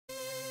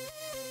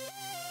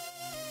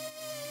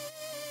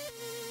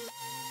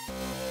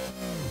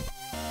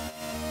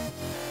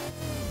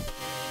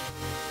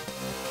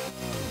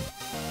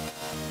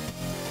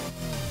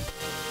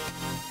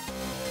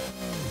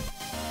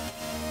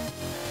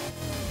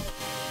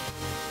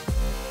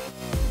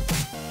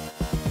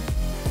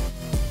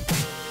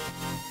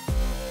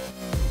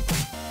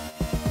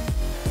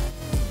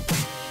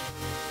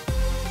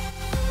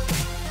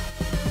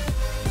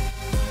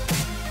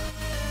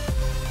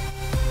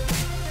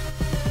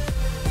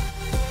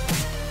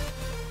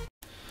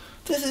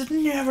This has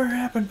never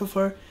happened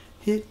before.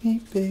 Hit me,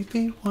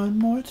 baby, one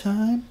more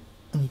time.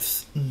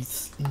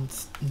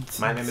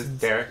 My name is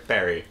Derrick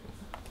Barry.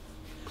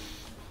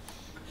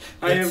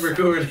 I am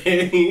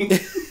recording.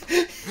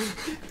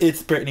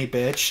 It's Brittany,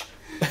 bitch.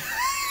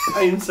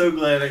 I am so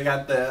glad I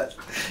got that.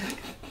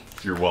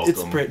 You're welcome.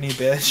 It's Brittany,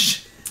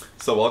 bitch.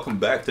 So welcome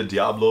back to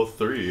Diablo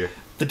 3.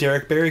 The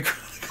Derrick Barry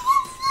Chronicles.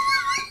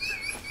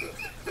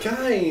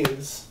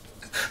 Guys.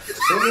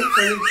 Don't make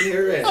fun of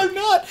Derrick. I'm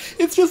not.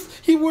 It's just,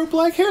 he wore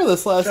black hair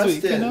this last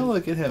week. Justin. And now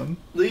look at him.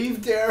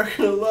 Leave Derrick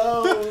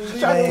alone. Leave him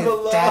Derrick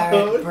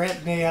alone.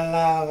 Brittany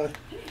alone.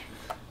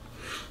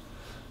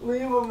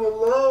 Leave him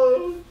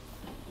alone.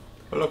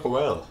 Look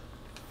well.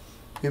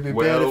 It'd be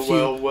Well, bad if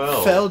well, you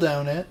well. fell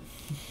down it.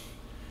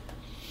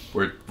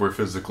 We're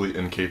physically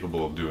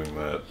incapable of doing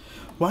that.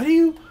 Why do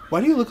you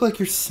look like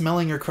you're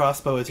smelling your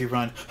crossbow as you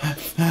run?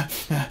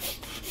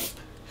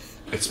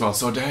 It smells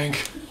so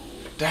dank.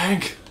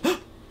 Dank.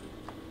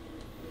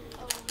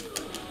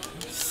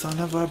 Son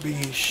of a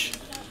bitch.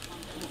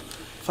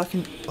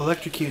 Fucking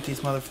electrocute these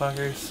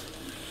motherfuckers.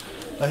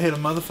 I hit a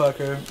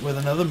motherfucker with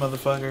another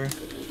motherfucker.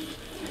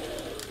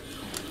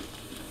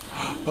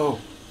 Oh,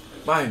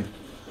 mine.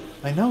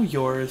 I know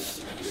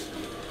yours.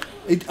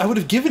 I would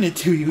have given it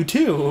to you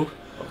too.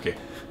 Okay.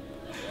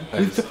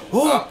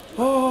 Oh!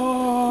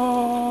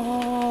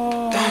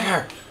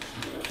 Dagger!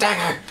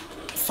 Dagger!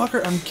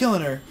 Fucker, I'm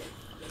killing her.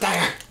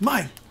 Dagger!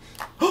 Mine!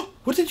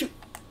 What did you...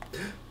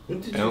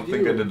 What did I don't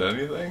think I did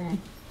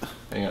anything.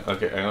 Hang on.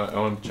 Okay, I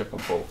want to check my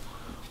poll.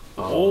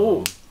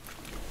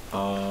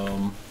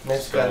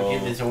 That's so gotta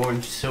give his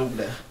orange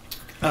soda.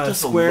 That's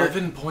square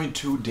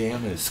 11.2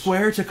 damage.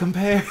 Square to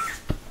compare.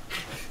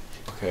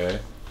 Okay.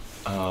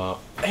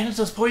 And it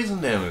does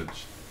poison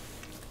damage.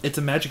 It's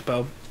a magic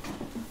bow.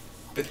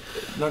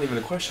 Not even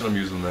a question I'm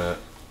using that.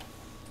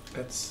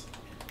 That is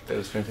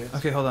fantastic.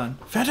 Okay, hold on.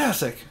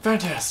 Fantastic!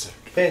 Fantastic.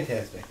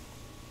 Fantastic.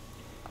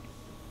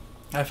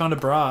 I found a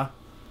bra.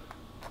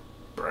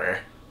 Brr.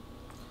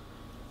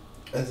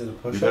 Is it a You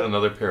push-up? got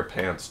another pair of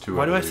pants too.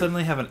 Why do I believe.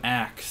 suddenly have an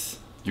axe?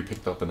 You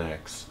picked up an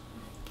axe.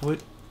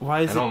 What?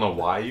 Why is I it... don't know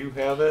why you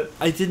have it.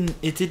 It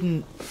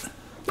didn't...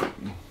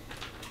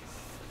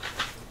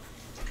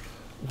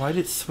 Why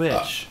did it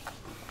switch?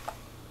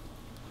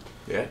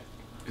 Yeah,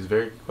 it's a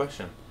very good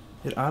question.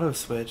 It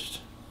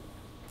auto-switched.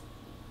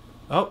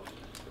 Oh.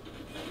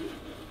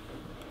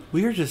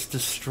 We are just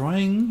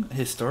destroying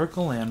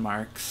historical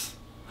landmarks.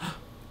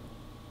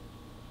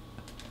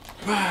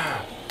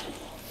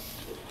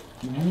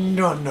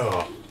 No.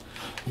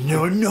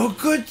 No,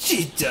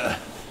 Gogeta!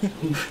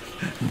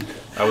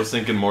 I was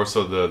thinking more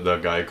so the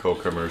Geico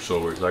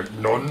commercial where it's like,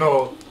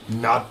 no,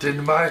 not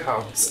in my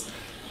house.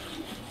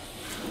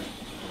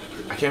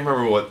 I can't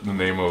remember what the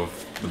name of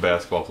the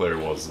basketball player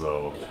was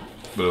though,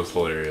 but it was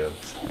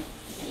hilarious.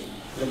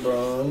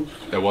 LeBron.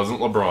 It wasn't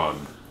LeBron.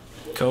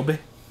 Kobe?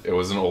 It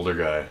was an older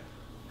guy.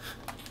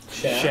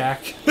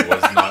 Shaq. It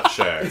was not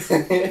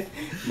Shaq.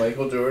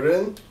 Michael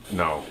Jordan.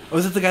 No.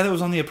 Was it the guy that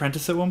was on The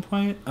Apprentice at one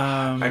point?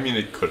 I mean,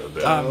 it could have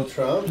been. Donald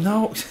Trump.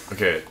 No.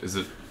 Okay,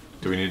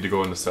 do we need to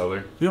go in the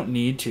cellar? We don't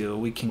need to.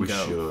 We can We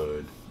go.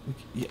 should.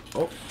 Yeah.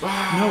 Oh.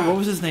 No, what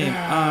was his name?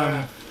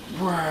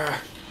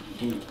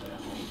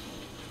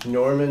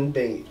 Norman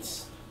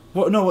Bates.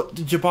 What? No,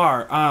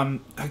 Jabbar.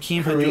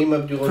 Hakeem. Kareem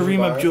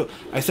Abdul-Jabbar.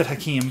 I said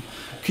Hakeem.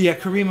 Yeah,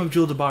 Kareem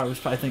Abdul-Jabbar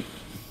was, I think.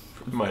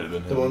 It might have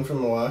been him. The one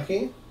from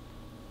Milwaukee.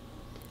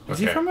 Is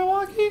he from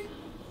Milwaukee?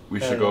 We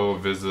should go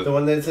visit The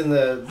one that's in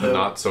the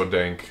not so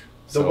dank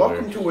the cellar.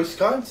 Welcome to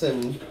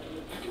Wisconsin.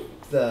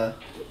 The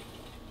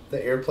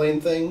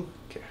airplane thing.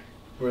 Okay.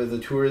 Where the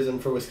tourism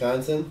for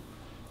Wisconsin.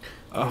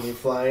 Oh. And you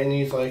fly and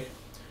he's like,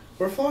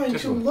 we're flying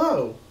Just too one.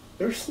 low.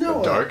 There's snow. The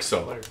out." dark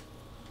cellar.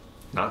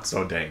 Not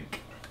so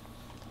dank.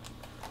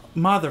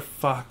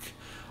 Motherfuck.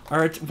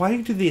 Alright,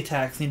 why do the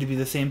attacks need to be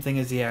the same thing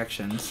as the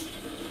actions?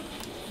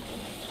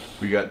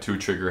 We got too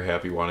trigger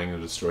happy wanting to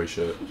destroy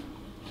shit.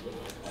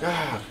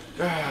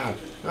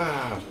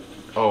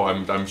 Oh,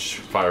 I'm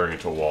firing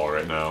into a wall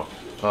right now.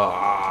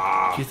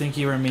 Do you think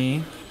you were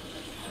me?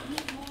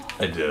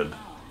 I did.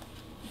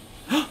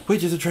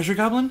 Wait, there's a treasure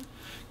goblin?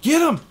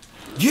 Get him!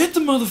 Get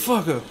the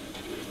motherfucker!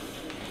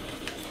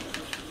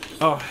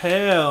 Oh,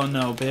 hell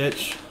no,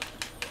 bitch.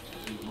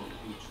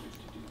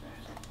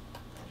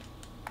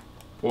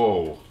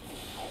 Whoa.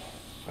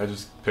 I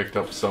just picked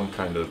up some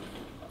kind of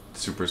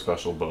super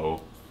special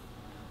bow.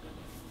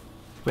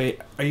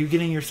 Wait, are you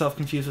getting yourself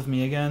confused with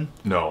me again?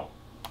 No.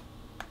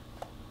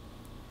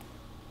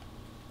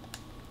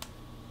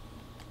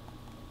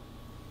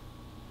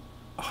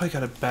 Oh, I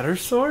got a better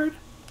sword?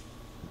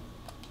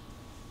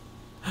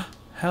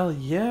 Hell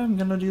yeah, I'm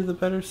gonna do the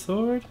better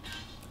sword.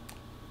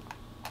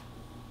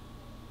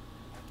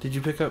 Did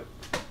you pick up...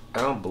 I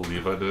don't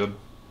believe I did.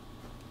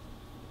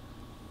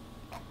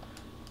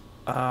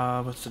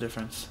 What's the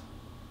difference?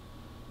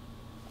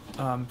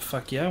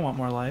 Fuck yeah, I want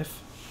more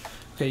life.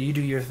 Okay, you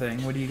do your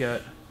thing. What do you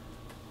got?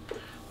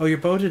 Oh, your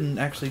bow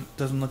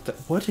doesn't look that...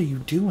 What are you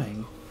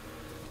doing?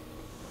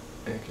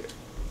 Okay.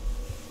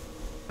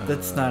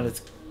 That's not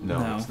as...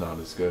 No, it's not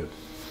as good.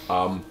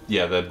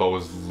 Yeah, that bow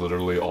is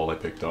literally all I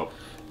picked up.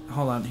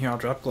 Hold on, here I'll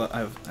drop.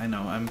 I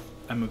know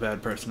I'm a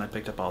bad person. I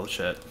picked up all the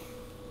shit.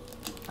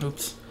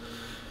 Oops.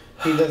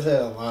 He does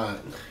that a lot.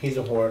 He's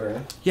a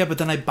hoarder. Yeah, but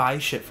then I buy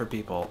shit for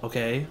people.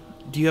 Okay.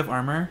 Do you have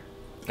armor?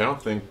 I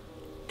don't think.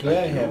 Yeah,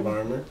 I have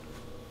armor.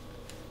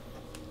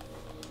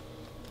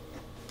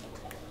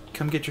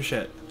 Come get your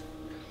shit.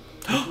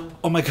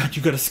 Oh my god,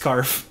 you got a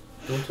scarf.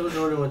 Don't tell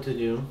Jordan what to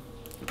do.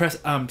 Press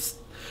He's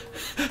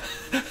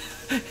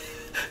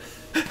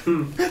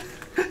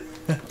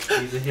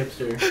a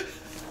hipster.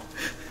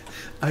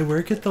 I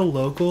work at the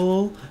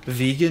local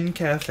vegan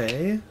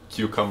cafe.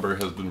 Cucumber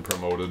has been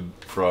promoted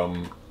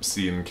from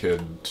scene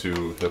kid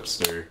to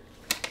hipster,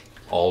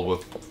 all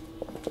with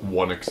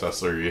one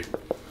accessory.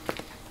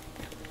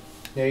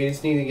 Yeah, you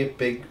just need to get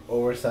big,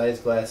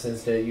 oversized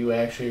glasses that you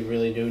actually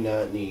really do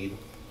not need.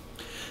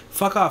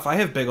 Fuck off! I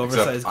have big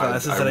oversized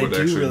glasses that I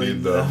do really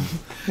need them.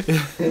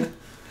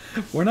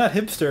 We're not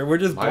hipster. We're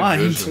just blind. My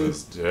vision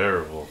is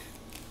terrible.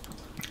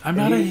 I'm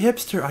not a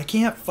hipster. I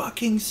can't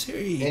fucking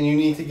see. And you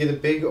need to get a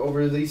big,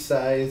 overly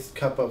sized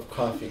cup of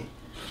coffee.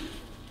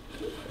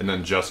 And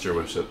then gesture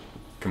with it,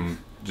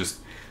 just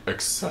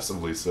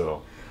excessively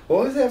so.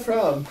 What was that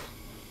from?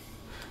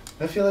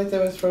 I feel like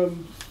that was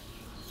from.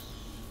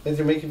 Like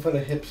they're making fun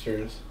of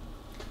hipsters.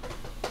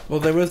 Well,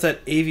 there was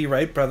that A.V.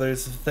 Wright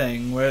Brothers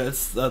thing where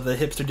it's the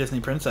hipster Disney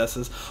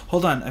princesses.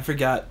 Hold on, I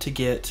forgot to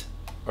get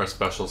our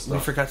special stuff. We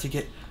forgot to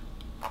get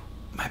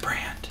my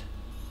brand.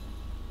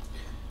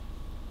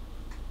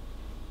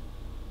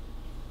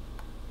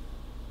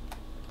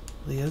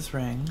 Leah's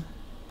ring.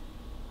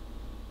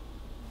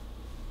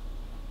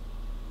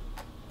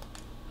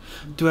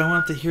 Do I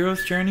want the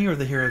hero's journey or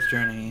the hero's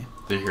journey?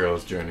 The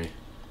hero's journey.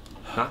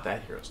 Not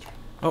that hero's journey.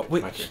 Oh,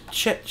 wait.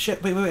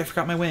 Shit. Wait. I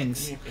forgot my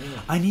wings.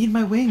 I need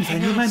my wings. I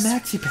need my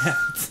maxi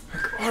pads.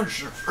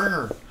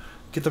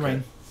 Get the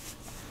ring.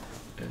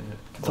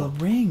 The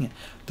ring.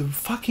 The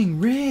fucking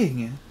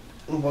ring.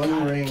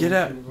 One ring. Get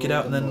out,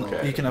 and then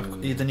you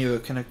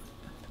can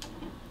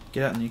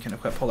get out and you can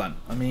equip. Hold on.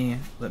 Let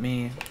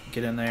me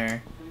get in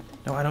there.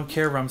 No, I don't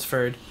care,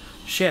 Rumsford.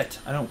 Shit,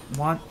 I don't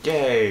want.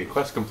 Yay,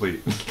 quest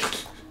complete.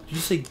 Did you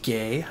say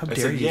gay? How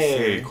dare you,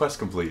 yay, sir? quest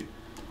complete.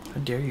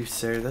 How dare you,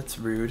 sir? That's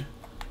rude.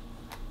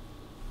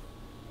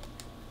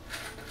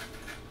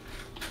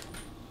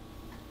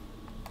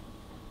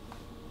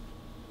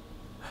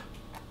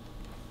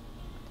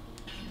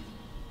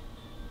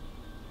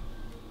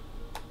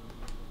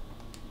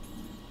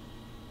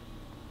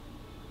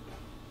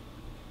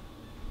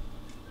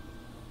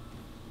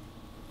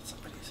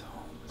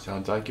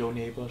 Sounds like your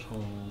neighbor's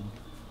home.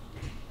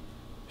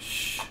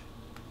 Shh.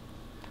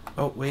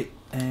 Oh, wait.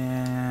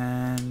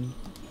 And...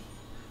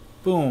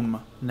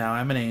 boom. Now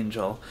I'm an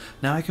angel.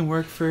 Now I can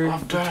work for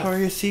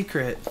Victoria's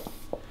Secret.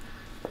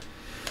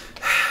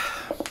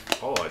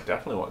 Oh, I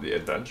definitely want the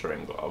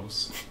adventuring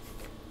gloves.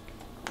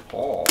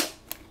 Oh.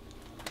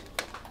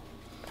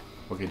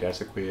 Okay,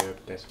 that's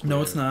equipped.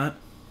 No, it's not.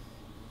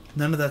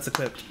 None of that's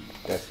equipped.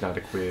 That's not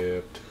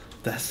equipped.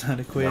 That's not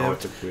equipped. Now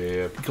it's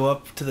equipped. Go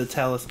up to the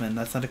talisman.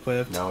 That's not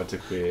equipped. Now it's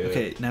equipped.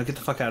 Okay, now get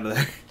the fuck out of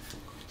there.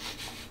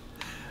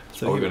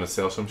 So we're gonna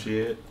sell some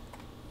shit?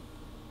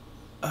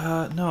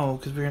 No,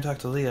 because we're gonna talk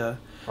to Leah.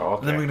 Oh, okay.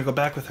 And then we're gonna go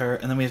back with her,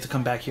 and then we have to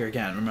come back here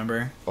again,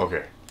 remember?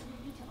 Okay.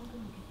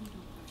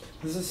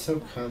 This is so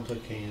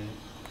complicated.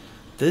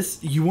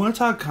 You wanna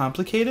talk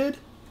complicated?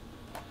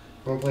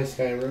 Wanna play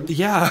Skyrim?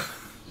 Yeah.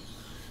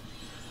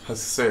 I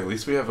was to say, at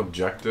least we have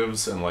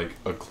objectives and like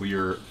a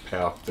clear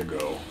path to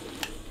go.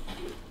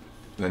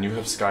 And then you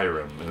have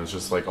Skyrim, and it's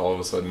just like all of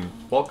a sudden,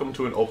 welcome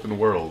to an open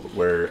world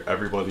where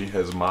everybody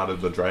has modded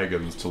the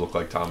dragons to look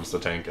like Thomas the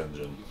Tank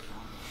Engine.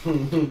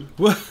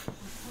 What?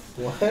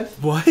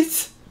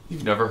 What?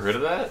 You've never heard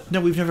of that?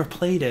 No, we've never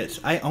played it.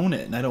 I own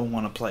it, and I don't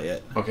want to play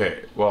it.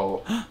 Okay,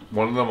 well,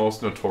 one of the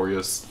most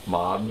notorious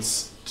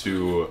mods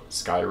to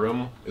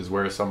Skyrim is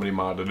where somebody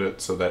modded it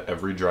so that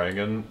every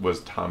dragon was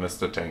Thomas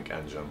the Tank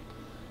Engine.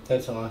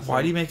 That's awesome.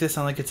 Why do you make this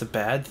sound like it's a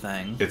bad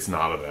thing? It's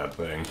not a bad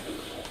thing.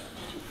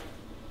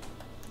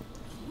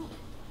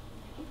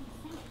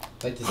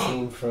 Like the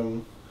scene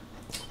from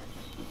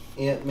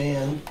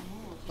Ant-Man.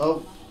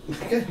 Oh,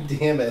 god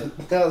damn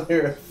it. Now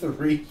there are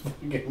 3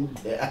 fucking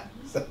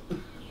deaths on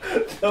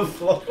the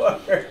floor.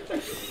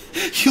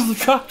 You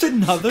dropped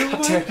another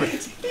one? Damn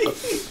it.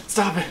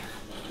 Stop it.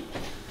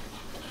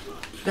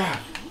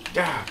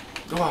 Yeah.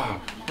 Go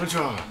on. Good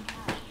job.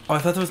 Oh, I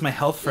thought that was my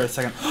health for a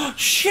second.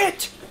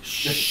 Shit!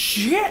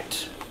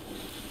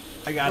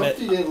 I got it.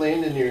 You didn't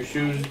land in your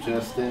shoes,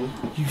 Justin.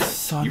 You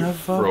son You of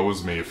a...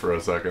 froze me for a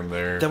second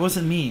there. That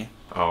wasn't me.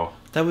 Oh.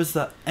 That was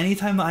the...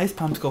 Anytime the ice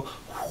bombs go...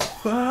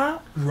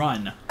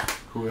 Run.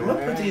 I'm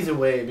gonna put these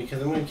away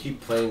because I'm gonna keep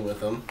playing with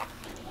them.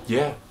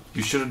 Yeah.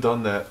 You should have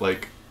done that,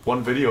 like,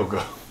 one video ago.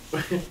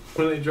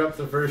 When I dropped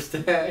the first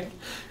tag.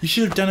 You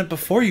should have done it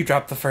before you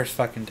dropped the first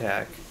fucking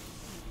tag.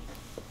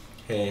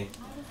 Hey.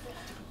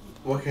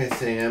 What can I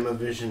say? I'm a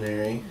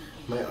visionary.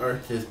 My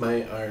art is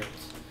my art.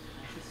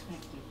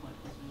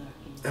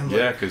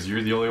 Yeah, because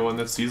you're the only one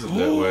that sees it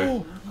that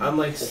way. I'm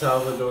like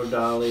Salvador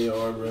Dali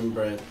or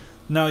Rembrandt.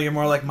 No, you're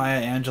more like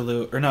Maya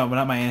Angelou. Or no, but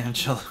not Maya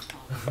Angelou.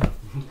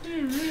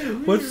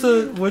 What's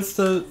the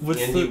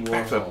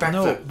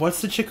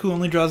what's the chick who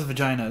only draws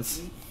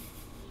vaginas?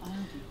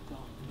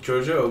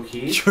 Georgia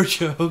O'Keeffe.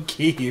 Georgia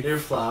O'Keeffe. They're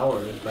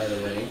flowers, by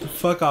the way.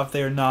 Fuck off,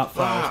 they are not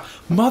flowers.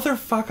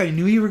 Motherfuck, I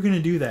knew you were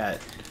gonna do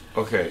that.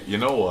 Okay, you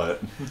know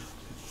what?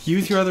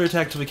 Use your other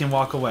attack till we can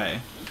walk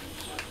away.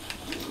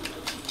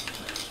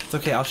 It's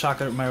okay, I'll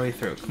shock it my way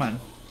through. Come on.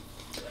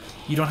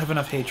 You don't have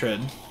enough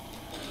hatred.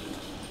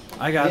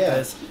 I got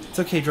this. It's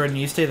okay, Jordan,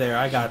 you stay there.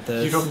 I got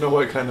this. You don't know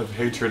what kind of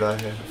hatred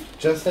I have.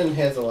 Justin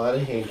has a lot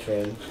of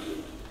hatred.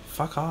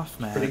 Fuck off,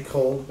 man. Pretty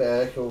cold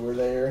back over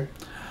there.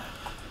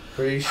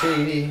 Pretty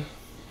shady.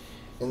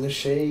 In the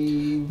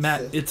shades.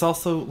 Matt, it's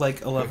also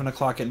like 11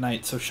 o'clock at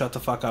night, so shut the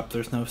fuck up.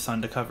 There's no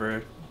sun to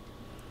cover.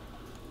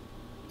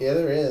 Yeah,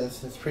 there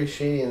is. It's pretty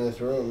shady in this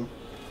room.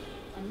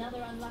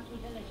 Another unlucky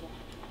villager.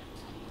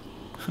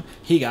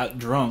 He got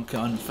drunk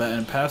and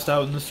passed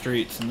out in the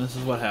streets, and this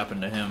is what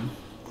happened to him.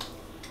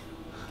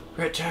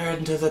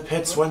 Return to the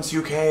pits whence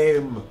you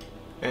came!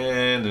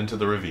 And into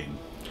the ravine.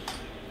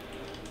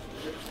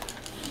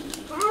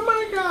 Oh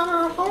my god,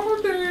 our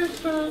whole day is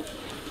done.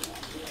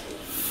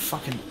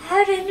 Fucking...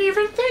 I didn't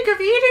even think of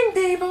eating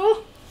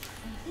people!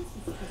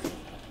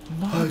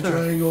 Mother...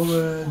 Triangle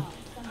Man.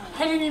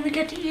 I didn't even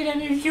get to eat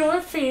any of your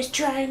face,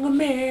 Triangle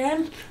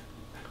Man!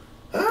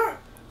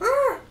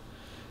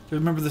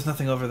 Remember, there's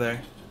nothing over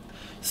there.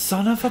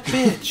 Son of a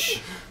bitch!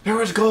 There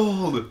was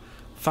gold!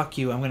 Fuck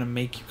you, I'm gonna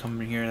make you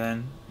come in here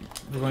then.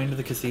 We're going to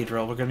the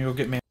cathedral. We're gonna go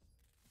get married.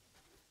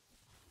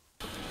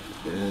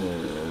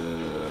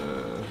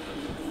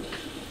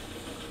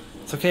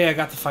 It's okay, I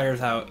got the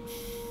fires out.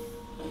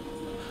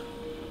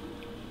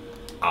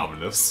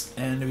 Ominous.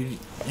 And we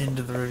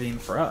into the ravine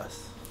for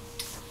us.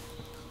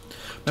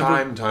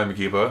 Remember,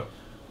 Timekeeper.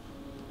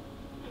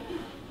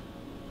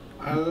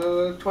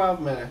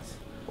 12 minutes.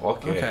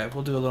 Okay,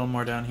 we'll do a little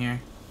more down here.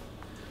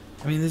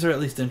 I mean, these are at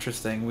least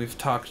interesting. We've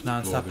talked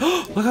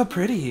nonstop. Look how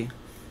pretty!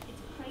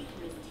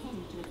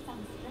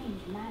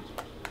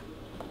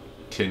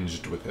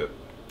 Tinged with it.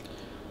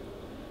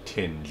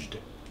 Tinged.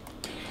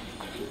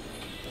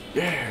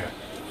 Yeah!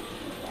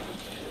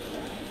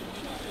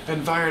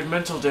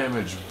 Environmental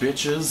damage,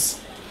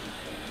 bitches!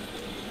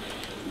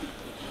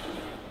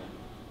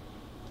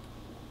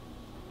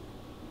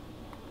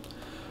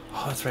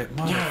 Oh, that's right.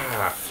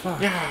 Yeah!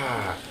 Fuck.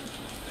 Yeah!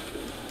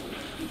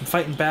 I'm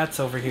fighting bats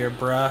over here,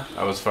 bruh.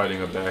 I was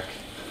fighting a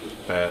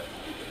bat.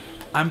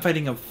 I'm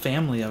fighting a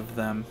family of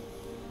them.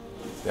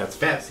 That's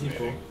Bat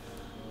fascinating.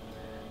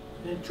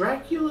 And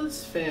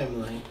Dracula's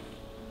family.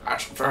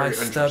 That's very I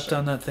interesting. stepped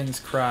on that thing's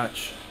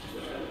crotch.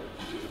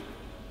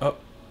 Oh.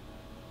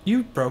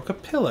 You broke a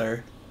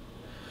pillar.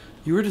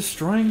 You were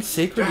destroying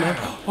sacred land.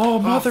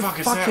 Oh, fuck,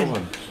 it's that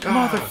one.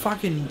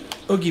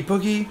 motherfucking Oogie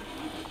Boogie.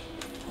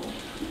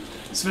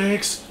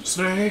 Snakes!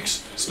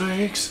 Snakes!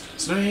 Snakes!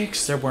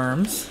 Snakes! They're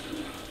worms.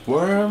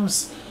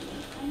 Worms!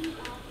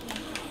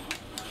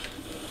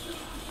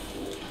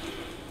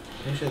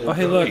 Oh,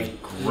 hey, look.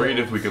 Great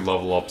if we could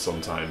level up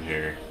sometime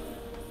here.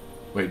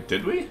 Wait,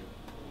 did we?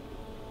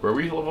 Were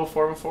we level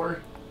 4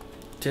 before?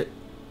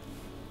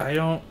 I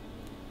don't...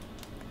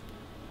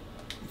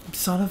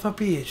 Son of a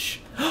bitch.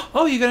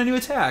 Oh, you got a new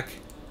attack.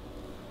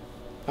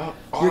 Oh,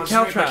 Your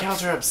Caltraps.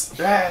 Caltraps.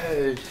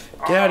 Hey!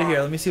 Get out of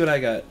here. Let me see what I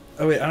got.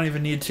 Oh, wait, I don't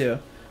even need to.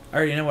 I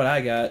already know what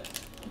I got.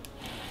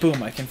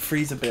 Boom, I can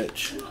freeze a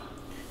bitch.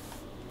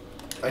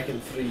 I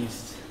can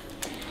freeze.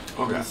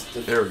 Okay,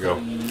 there we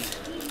go.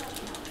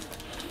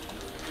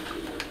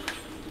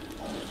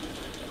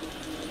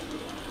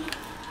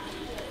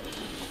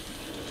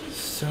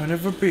 Son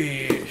of a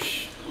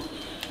bitch.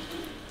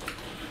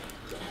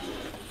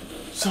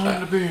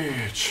 Son of a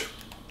bitch.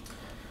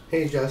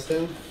 Hey,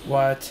 Justin.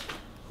 What?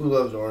 Who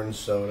loves orange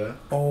soda?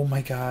 Oh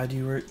my god,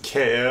 you were...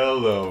 Kale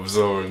loves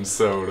orange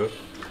soda.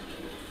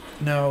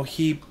 No,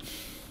 he...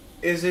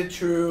 Is it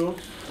true?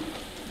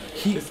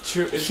 It's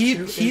true. He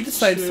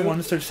decides to want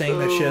to start saying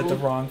that shit at the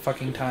wrong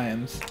fucking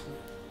times.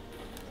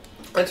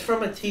 It's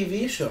from a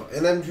TV show,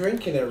 and I'm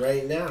drinking it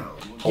right now.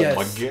 Yes.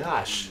 Oh my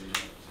gosh.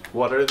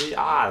 What are the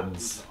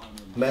odds?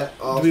 Matt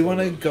Do we want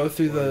to go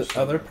through the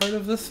other part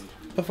of this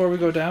before we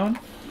go down?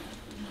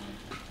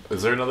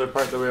 Is there another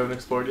part that we haven't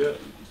explored yet?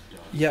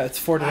 Yeah, it's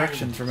 4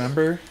 directions,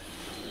 remember?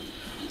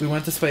 We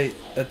went this way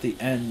at the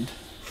end.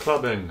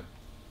 Clubbing.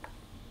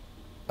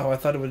 Oh, I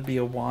thought it would be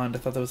a wand. I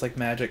thought there was like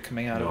magic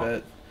coming out of No.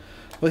 it.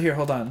 Well, here,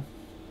 hold on.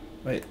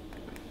 Wait.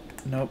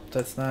 Nope,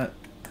 that's not...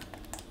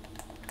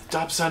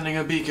 Stop sending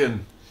a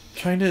beacon.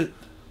 Trying to...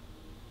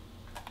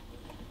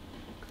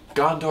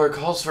 Gondor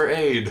calls for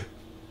aid.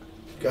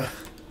 God.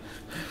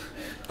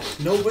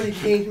 Nobody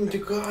came to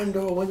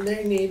Gondor when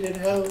they needed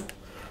help.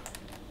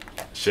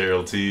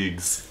 Cheryl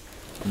Teagues.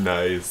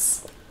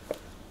 Nice.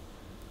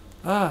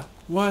 Ah,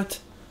 what?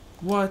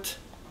 What?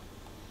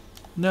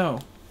 No.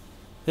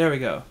 There we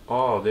go.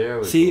 Oh, there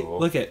we See, go.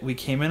 look at, we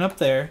came in up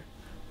there,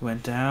 we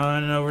went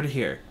down and over to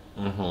here.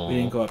 Mm-hmm. We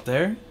didn't go up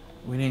there,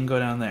 we didn't go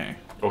down there.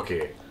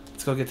 Okay.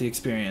 Let's go get the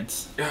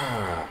experience.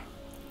 Yeah.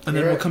 And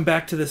then we'll come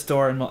back to this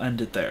door and we'll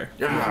end it there.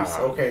 Yes,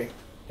 okay.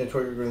 That's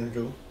what you're gonna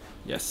do.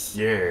 Yes.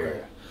 Yeah.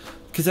 Okay.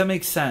 Because that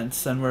makes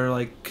sense, and we're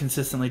like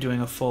consistently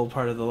doing a full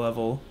part of the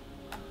level.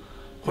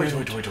 Toy,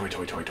 toy, toy, toy,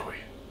 toy, toy, toy.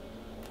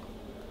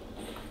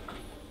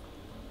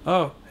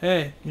 Oh,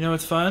 hey, you know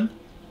what's fun?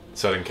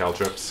 Setting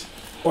caltrips.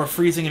 Or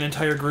freezing an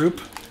entire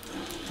group.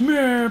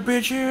 Meh,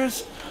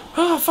 bitches!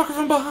 Oh, fucker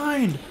from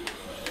behind!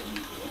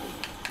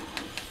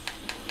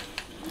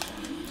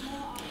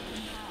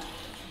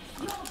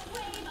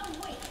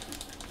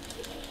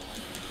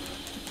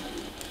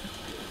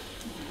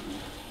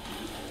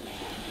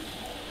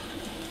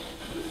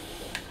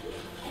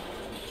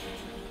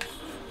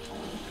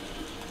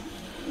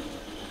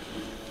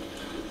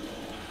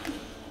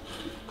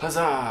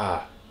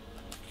 Huzzah!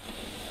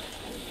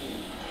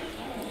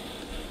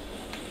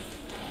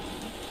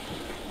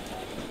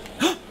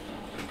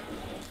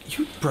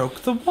 You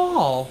broke the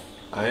wall!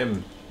 I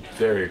am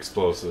very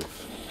explosive.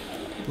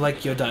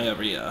 Like your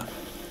diarrhea.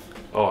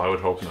 Oh, I would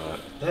hope not.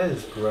 That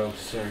is gross,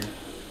 sir.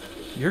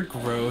 You're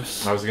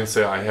gross. I was gonna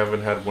say, I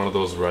haven't had one of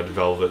those red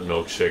velvet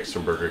milkshakes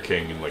from Burger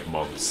King in like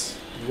months.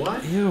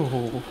 What?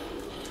 Ew.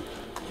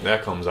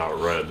 That comes out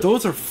red.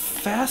 Those are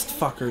fast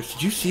fuckers.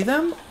 Did you see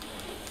them?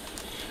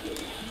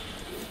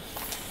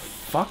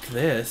 Fuck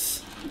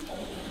this.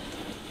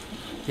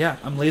 Yeah,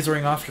 I'm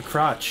lasering off your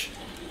crotch.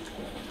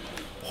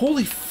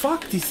 Holy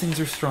fuck, these things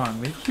are strong.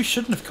 Maybe we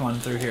shouldn't have gone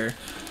through here.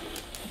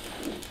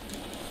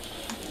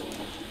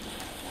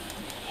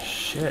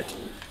 Shit.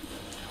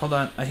 Hold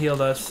on, I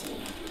healed us.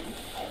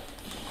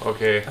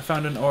 Okay. I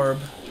found an orb.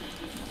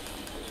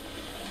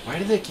 Why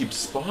do they keep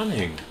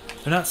spawning?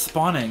 They're not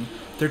spawning.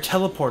 They're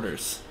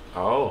teleporters.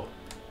 Oh.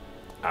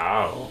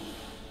 Ow.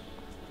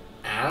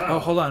 Oh,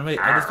 hold on, wait.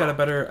 I got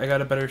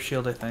a better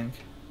shield, I think.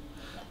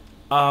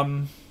 Yeah?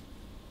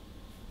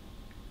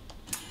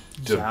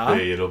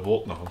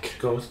 Debatable. No, okay.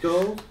 Ghost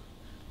gold?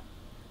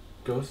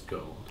 Ghost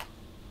gold.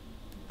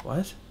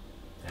 What?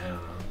 I don't know.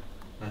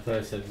 I thought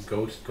I said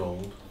ghost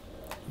gold.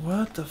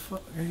 What the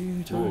fuck are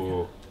you talking?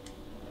 Ooh.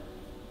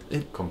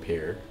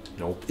 Compare.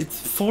 Nope. It's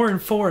 4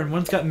 and 4, and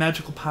one's got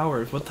magical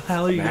powers. What the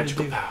hell are you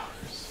Magical gonna do?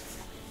 powers.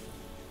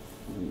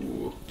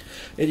 Ooh.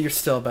 You're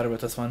still better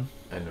with this one.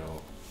 I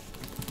know.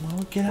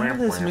 Well, get out of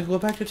this and we can go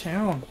back to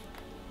town.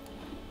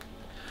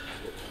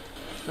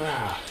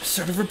 Ah.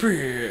 Son of a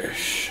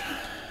bitch.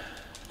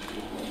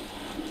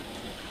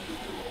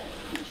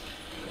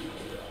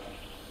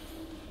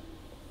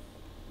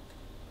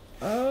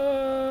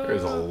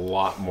 There's a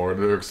lot more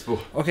to explore.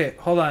 Okay,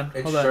 hold on.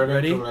 It's Hold on. starting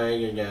Ready? to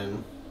lag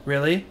again.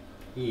 Really?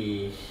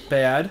 Yeah.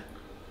 Bad?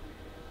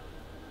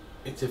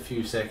 It's a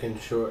few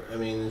seconds short. I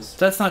mean, it's...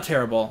 That's not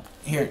terrible.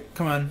 Here,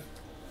 come on.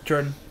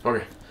 Jordan,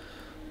 Okay.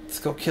 let's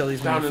go kill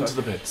these Down motherfuckers. into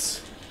the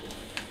pits.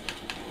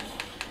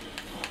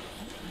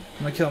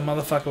 I'm gonna kill a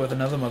motherfucker with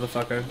another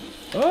motherfucker.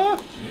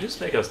 Oh! You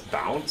just make us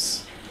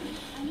bounce?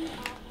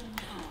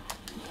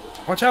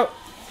 Watch out!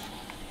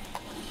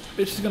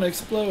 Bitch is gonna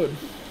explode.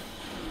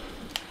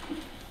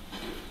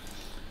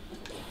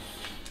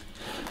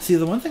 See,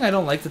 the one thing I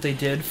don't like that they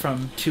did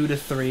from 2 to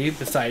 3,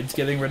 besides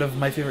getting rid of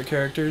my favorite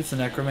characters, the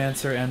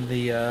Necromancer and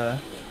the,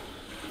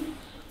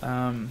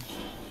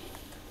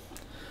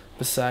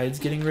 besides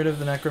getting rid of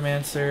the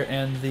Necromancer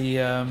and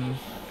the,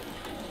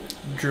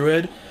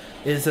 Druid,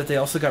 is that they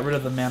also got rid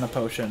of the mana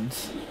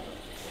potions.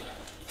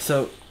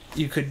 So,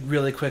 you could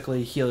really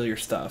quickly heal your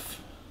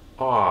stuff.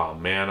 Aw,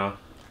 mana.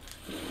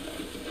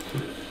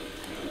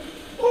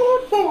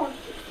 Oh, boy!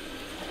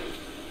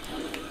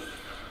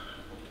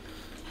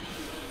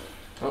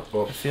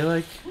 Oh. I feel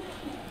like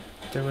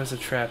there was a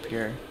trap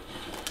here.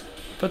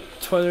 But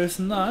 'twas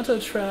not a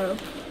trap.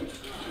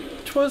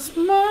 'Twas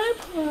my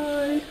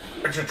pie.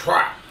 It's a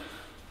trap!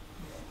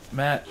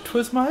 Matt,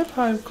 'twas my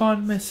pie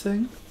gone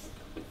missing.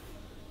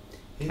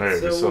 Hey,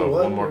 we still have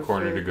one more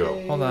corner to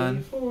go. Hold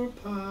on.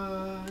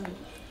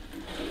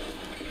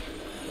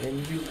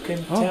 And you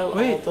can Oh, tell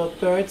wait. all the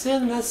birds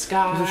in the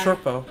sky. There's a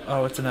short bow.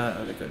 Oh, it's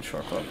not a good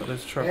short bow, but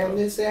there's a short And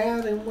bow. it's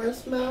out in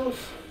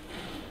Westmouth.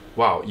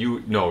 Wow,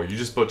 you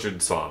just butchered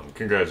the song.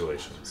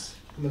 Congratulations.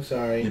 I'm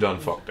sorry. You done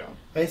fucked up.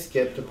 I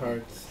skipped the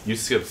parts. You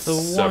skipped The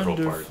several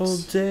wonderful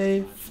parts.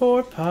 day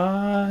for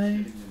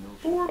pie.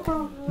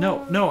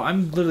 No,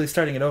 I'm literally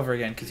starting it over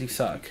again because you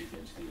suck.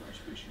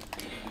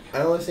 I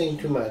don't want to sing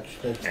too much.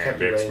 That's And it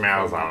copyrighted.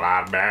 smells a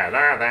lot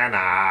better than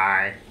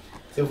I.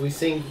 So if we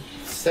sing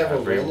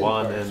several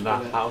Everyone random in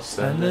parts the for house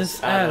And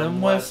this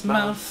Adam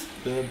Westmouth.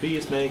 The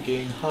bees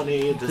making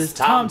honey. This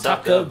Tom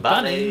Tucker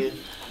bunny.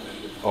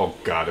 Oh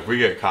god, if we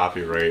get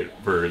copyright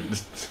for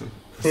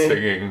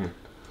singing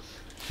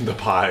the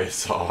pie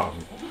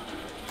song.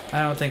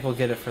 I don't think we'll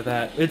get it for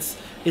that. It's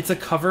a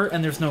cover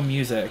and there's no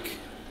music.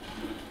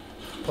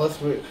 that. Plus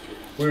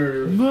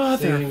we're Mother-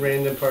 singing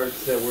random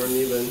parts that weren't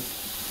even.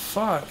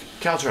 Fuck.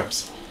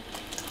 Caltrips.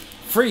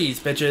 Freeze,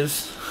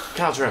 bitches.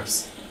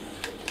 Caltrips.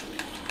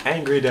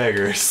 Angry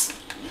daggers.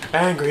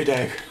 Angry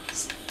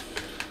daggers.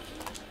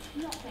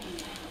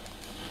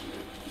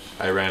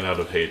 I ran out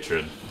of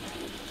hatred.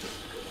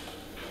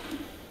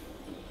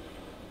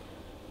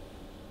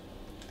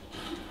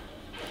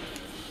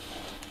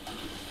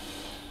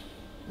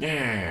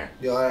 Yeah.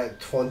 You're at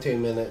 20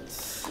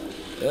 minutes.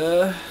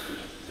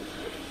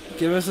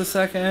 Give us a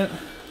second.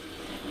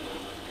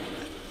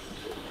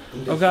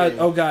 I'm Oh just god, saying.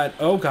 oh god,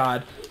 oh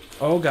god,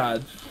 oh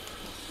god.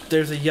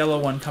 There's a yellow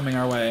one coming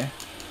our way.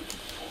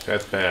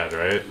 That's bad,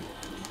 right?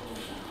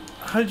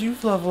 How did you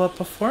level up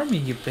before me,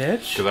 you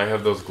bitch? Because I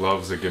have those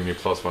gloves that give me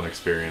 +1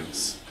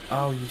 experience.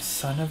 Oh, you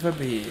son of a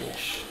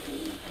bitch.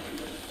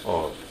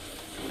 Oh.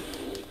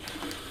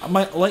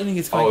 My lightning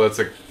is fine. Oh,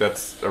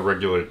 that's a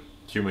regular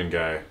human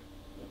guy.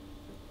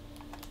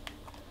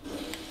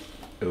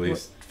 At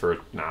least for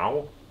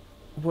now.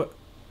 What?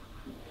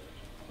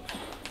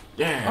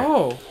 Yeah.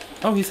 Oh,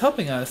 he's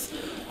helping us.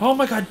 Oh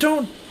my god,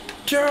 don't!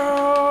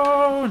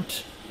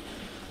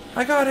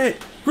 I got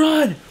it!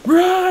 Run!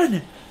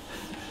 Run!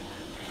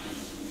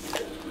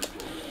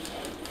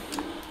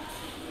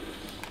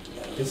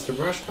 It's the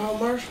Rush Ball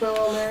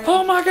Marshmallow Man.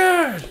 Oh my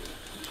god!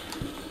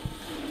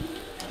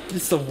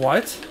 It's the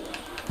what?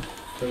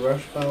 The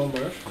Rush Ball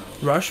Marshmallow.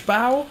 Rush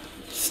Bow?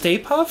 Stay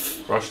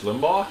Puff? Rush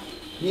Limbaugh?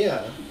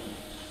 Yeah.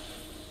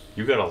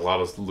 You got a lot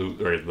of loot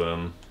right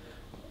then.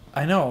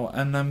 I know,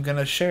 and I'm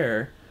gonna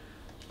share.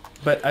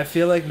 But I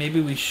feel like maybe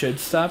we should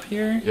stop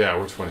here. Yeah,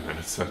 we're 20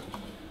 minutes in.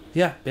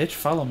 Yeah, bitch,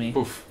 follow me.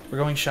 Oof. We're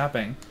going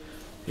shopping.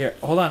 Here,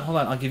 hold on.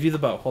 I'll give you the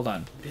bow. Hold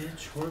on.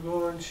 Bitch, we're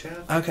going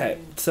shopping. Okay,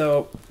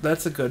 so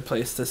that's a good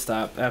place to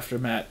stop after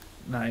Matt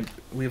and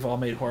we've all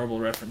made horrible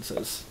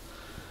references.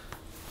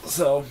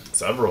 So,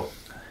 Several.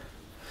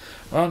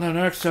 on the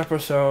next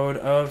episode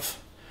of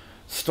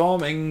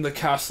Storming the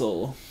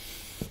Castle.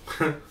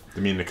 You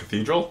mean the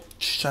cathedral?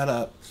 Shut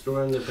up.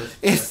 Storm the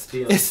It's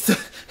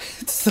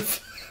the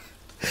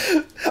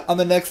on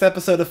the next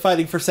episode of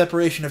Fighting for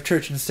Separation of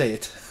Church and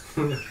State.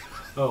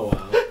 Oh,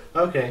 wow.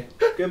 Okay.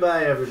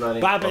 Goodbye, everybody.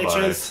 Bye, Bye-bye.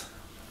 bitches.